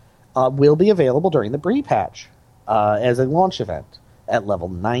 will be available during the Bree patch as a launch event at level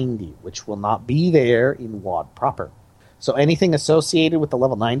 90, which will not be there in WoD proper. So anything associated with the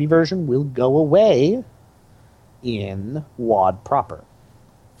level 90 version will go away in WoD proper.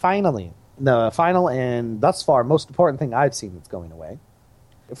 Finally, the final and thus far most important thing I've seen that's going away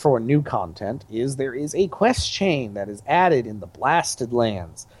for new content is there is a quest chain that is added in the Blasted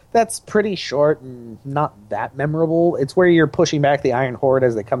Lands. That's pretty short and not that memorable. It's where you're pushing back the Iron Horde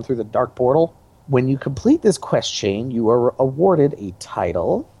as they come through the Dark Portal. When you complete this quest chain, you are awarded a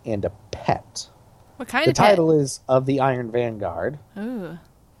title and a pet. What kind The of pet? title is of the Iron Vanguard, Ooh.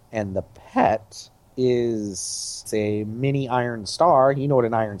 and the pet is a mini Iron Star. You know what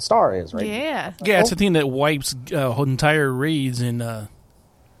an Iron Star is, right? Yeah. Yeah, it's a thing that wipes entire raids in the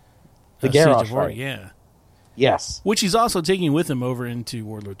Garrosh, right? Yeah. Yes. Which he's also taking with him over into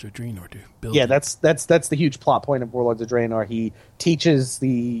Warlords of Draenor to build. Yeah, it. that's the huge plot point of Warlords of Draenor. He teaches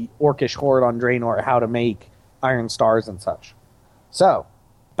the Orcish horde on Draenor how to make Iron Stars and such. So,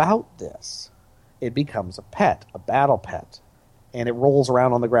 about this, it becomes a pet, a battle pet, and it rolls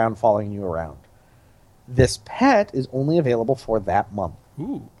around on the ground following you around. This pet is only available for that month,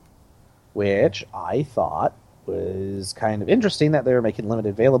 Ooh. which I thought was kind of interesting that they were making limited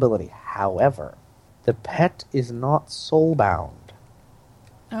availability. However, the pet is not soulbound,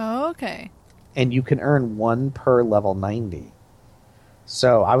 Oh, okay. and you can earn one per level 90.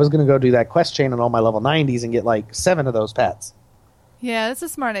 So I was going to go do that quest chain on all my level 90s and get like 7 of those pets. Yeah, that's a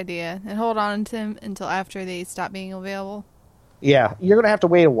smart idea. And hold on to them until after they stop being available. Yeah, you're going to have to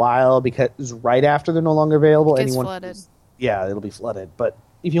wait a while because right after they're no longer available, It gets anyone flooded. yeah, it'll be flooded. But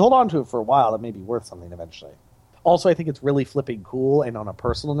if you hold on to it for a while, it may be worth something eventually. Also, I think it's really flipping cool. And on a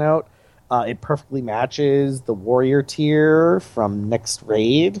personal note, it perfectly matches the warrior tier from next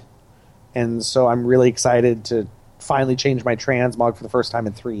raid. And so I'm really excited to finally change my transmog for the first time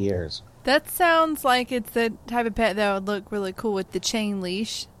in 3 years. That sounds like it's the type of pet that would look really cool with the chain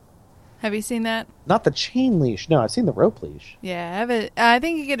leash. Have you seen that? Not the chain leash. No, I've seen the rope leash. Yeah, I have it. I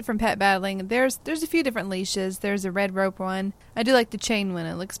think you get it from Pet Battling. There's a few different leashes. There's a red rope one. I do like the chain one.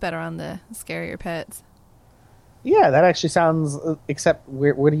 It looks better on the scarier pets. Yeah, that actually sounds... except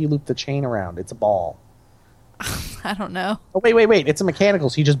where do you loop the chain around? It's a ball. I don't know. Oh, wait. It's a mechanical,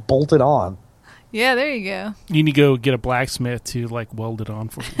 so you just bolt it on. Yeah, there you go. You need to go get a blacksmith to like weld it on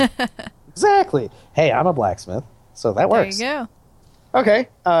for you. Exactly. Hey, I'm a blacksmith, so that works. There you go.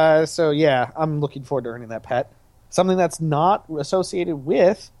 Okay, so yeah, I'm looking forward to earning that pet. Something that's not associated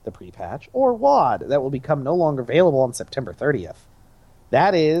with the pre-patch or WoD that will become no longer available on September 30th.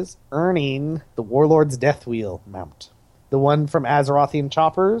 That is earning the Warlord's Death Wheel mount. The one from Azerothian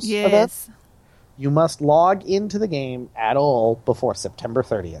Choppers event. Yes. You must log into the game at all before September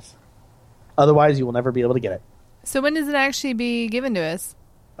 30th. Otherwise, you will never be able to get it. So when does it actually be given to us?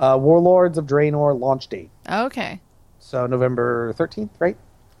 Warlords of Draenor launch date. Okay. So November 13th, right?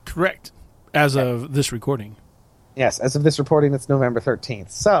 Correct. As of this recording. Yes, as of this reporting, it's November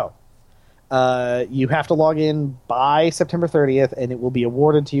 13th. So you have to log in by September 30th, and it will be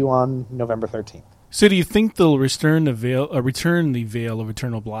awarded to you on November 13th. So do you think they'll return the Veil of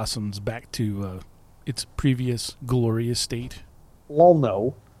Eternal Blossoms back to its previous glorious state? Well,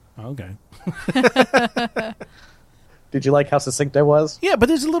 no. Okay. Did you like how succinct I was? Yeah, but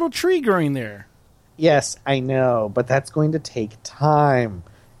there's a little tree growing there. Yes, I know, but that's going to take time.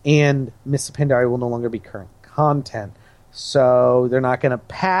 And Mists of Pandaria will no longer be current content. So they're not going to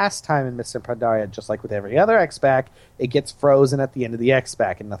pass time in Mists of Pandaria just like with every other X-Pack. It gets frozen at the end of the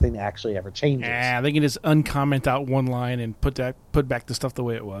X-Pack and nothing actually ever changes. They can just uncomment out one line and put back the stuff the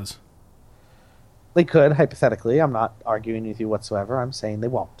way it was. They could, hypothetically. I'm not arguing with you whatsoever. I'm saying they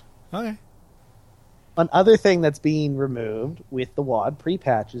won't. Okay. Another thing that's being removed with the WoD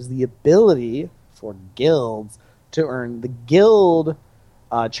pre-patch is the ability for guilds to earn the guild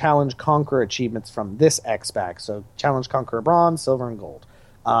Challenge Conqueror achievements from this X-Pack. So Challenge Conqueror Bronze, Silver, and Gold.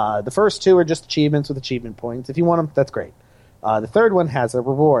 The first two are just achievements with achievement points. If you want them, that's great. The third one has a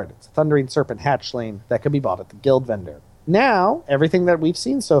reward. It's a Thundering Serpent hatchling that can be bought at the guild vendor. Now, everything that we've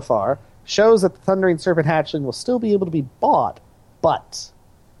seen so far shows that the Thundering Serpent hatchling will still be able to be bought, but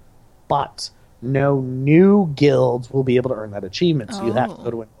no new guilds will be able to earn that achievement. So you have to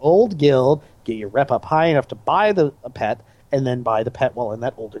go to an old guild, get your rep up high enough to buy a pet, and then buy the pet while in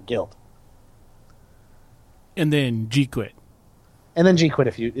that older guild. And then G-Quit. And then G-Quit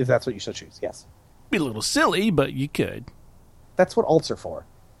if that's what you so choose, yes. Be a little silly, but you could. That's what alts are for.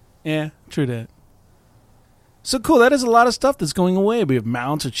 Yeah, true that. So cool. That is a lot of stuff that's going away. We have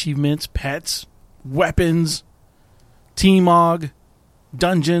mounts, achievements, pets, weapons, T-Mog,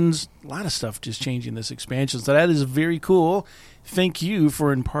 dungeons, a lot of stuff just changing this expansion. So that is very cool. Thank you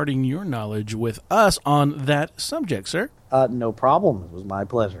for imparting your knowledge with us on that subject, sir. No problem. It was my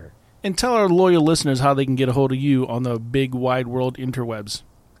pleasure. And tell our loyal listeners how they can get a hold of you on the big wide world interwebs.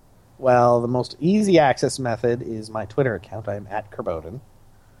 Well, the most easy access method is my Twitter account. I'm at Kirbodin.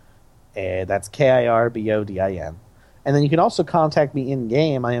 And that's Kirbodin. And then you can also contact me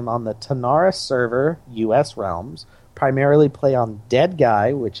in-game. I am on the Tanaris server, U.S. Realms. Primarily play on Dead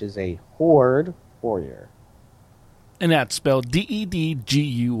Guy, which is a Horde warrior. And that's spelled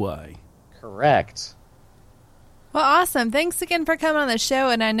D-E-D-G-U-Y. Correct. Well, awesome. Thanks again for coming on the show,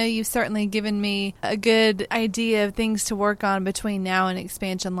 and I know you've certainly given me a good idea of things to work on between now and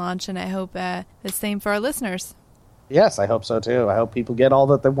expansion launch, and I hope the same for our listeners. Yes, I hope so too. I hope people get all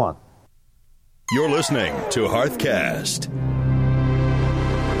that they want. You're listening to Hearthcast.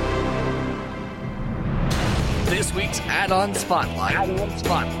 This week's add-on spotlight.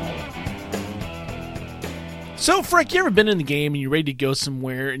 So, Frick, you ever been in the game and you're ready to go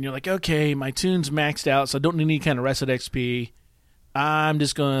somewhere and you're like, okay, my tune's maxed out, so I don't need any kind of rested XP. I'm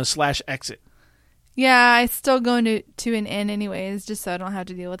just going to /exit. Yeah, I still go to an end anyways, just so I don't have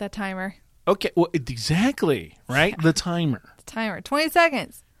to deal with that timer. Okay, well, exactly, right? The timer. The timer, 20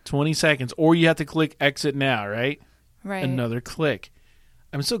 seconds. 20 seconds. Or you have to click exit now, right? Right. Another click.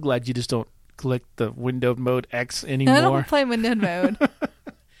 I'm so glad you just don't click the window mode X anymore. I don't play windowed mode.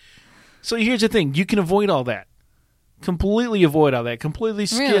 So here's the thing. You can avoid all that. Completely avoid all that. Completely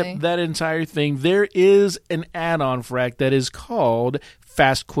skip Really? that entire thing. There is an add-on, Frack, that is called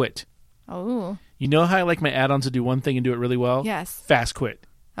Fast Quit. Oh. You know how I like my add-ons to do one thing and do it really well? Yes. Fast Quit.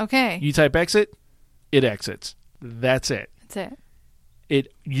 Okay. You type exit, it exits. That's it. That's it.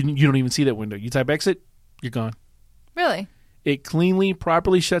 You don't even see that window. You type exit, you're gone. Really? It cleanly,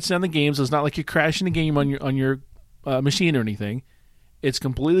 properly shuts down the game, so it's not like you're crashing the game on your machine or anything. It's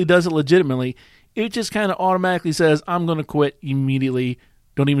completely does it legitimately. It just kind of automatically says, I'm going to quit immediately.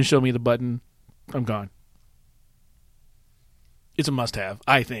 Don't even show me the button. I'm gone. It's a must-have,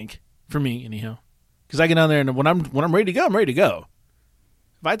 I think, for me anyhow. Because I get down there and when I'm ready to go, I'm ready to go.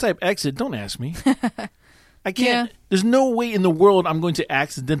 If I type exit, don't ask me. I can't. Yeah. There's no way in the world I'm going to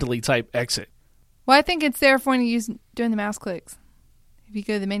accidentally type exit. Well, I think it's there for when you're doing the mouse clicks. If you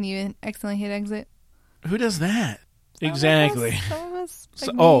go to the menu and accidentally hit exit. Who does that? Exactly. Some of us,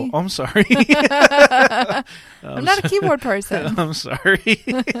 like Oh, me. I'm sorry. I'm not a keyboard person. I'm sorry.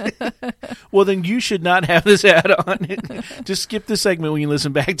 Well, then you should not have this ad on. Just skip the segment when you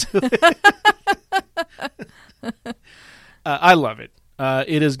listen back to it. I love it.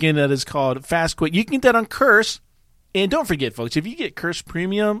 It is, again, that is called Fast Quit. You can get that on Curse. And don't forget, folks, if you get Curse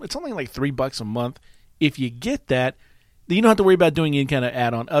Premium, it's only like $3 a month. If you get that, then you don't have to worry about doing any kind of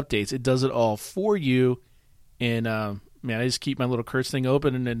add-on updates. It does it all for you. And, man, I just keep my little Curse thing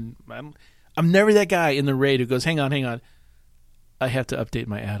open, and then I'm never that guy in the raid who goes, hang on. I have to update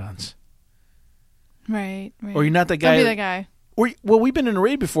my add-ons. Right. Or you're not that guy. Don't be that guy. Well, we've been in a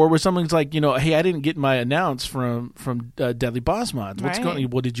raid before where someone's like, hey, I didn't get my announce from Deadly Boss Mods. What's going on?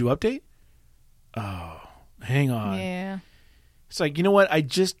 Well, did you update? Oh, hang on. Yeah. It's like, you know what? I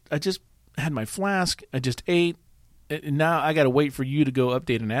just had my flask. I just ate. And now I got to wait for you to go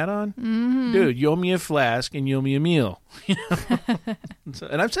update an add-on? Mm-hmm. Dude, you owe me a flask and you owe me a meal.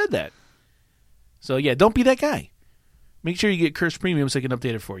 And I've said that. So, yeah, don't be that guy. Make sure you get Curse Premium so I can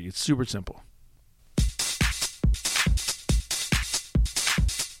update it for you. It's super simple.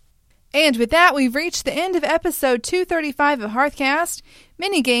 And with that, we've reached the end of episode 235 of Hearthcast,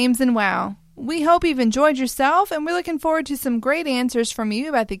 Mini Games and WoW. We hope you've enjoyed yourself, and we're looking forward to some great answers from you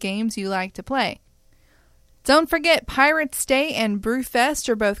about the games you like to play. Don't forget Pirates Day and Brewfest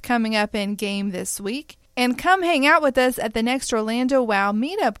are both coming up in game this week. And come hang out with us at the next Orlando WoW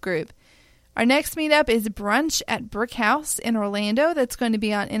meetup group. Our next meetup is Brunch at Brick House in Orlando. That's going to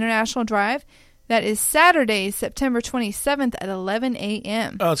be on International Drive. That is Saturday, September 27th at 11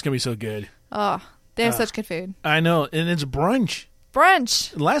 a.m. Oh, it's going to be so good. Oh, they have such good food. I know. And it's brunch.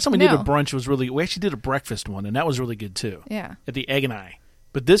 Brunch. Last time we did a brunch was we actually did a breakfast one, and that was really good too. Yeah. At the Egg and I.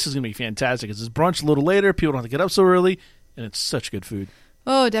 But this is going to be fantastic. It's brunch a little later. People don't have to get up so early, and it's such good food.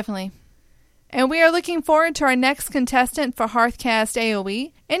 Oh, definitely. And we are looking forward to our next contestant for Hearthcast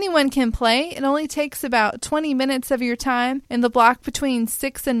AOE. Anyone can play. It only takes about 20 minutes of your time in the block between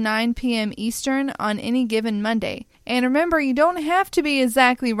 6 and 9 p.m. Eastern on any given Monday. And remember, you don't have to be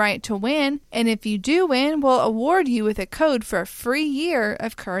exactly right to win. And if you do win, we'll award you with a code for a free year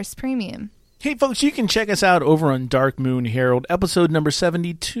of Curse Premium. Hey, folks, you can check us out over on Dark Moon Herald, episode number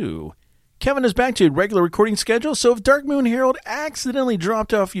 72. Kevin is back to a regular recording schedule, so if Dark Moon Herald accidentally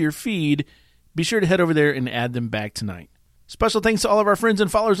dropped off your feed, be sure to head over there and add them back tonight. Special thanks to all of our friends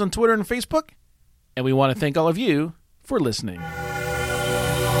and followers on Twitter and Facebook, and we want to thank all of you for listening.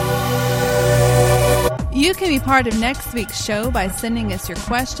 You can be part of next week's show by sending us your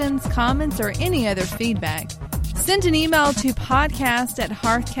questions, comments, or any other feedback. Send an email to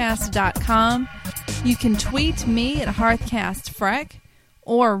podcast@hearthcast.com. You can tweet me at HearthcastFreck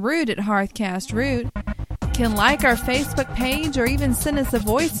or Root at HearthcastRoot. You can like our Facebook page or even send us a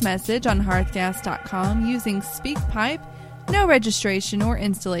voice message on hearthcast.com using SpeakPipe. No registration or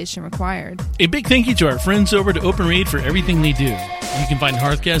installation required. A big thank you to our friends over at OpenRaid for everything they do. You can find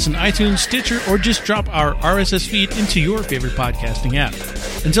Hearthcast on iTunes, Stitcher, or just drop our RSS feed into your favorite podcasting app.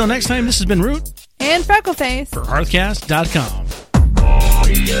 Until next time, this has been Root and Freckleface for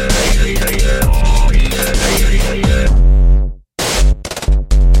Hearthcast.com.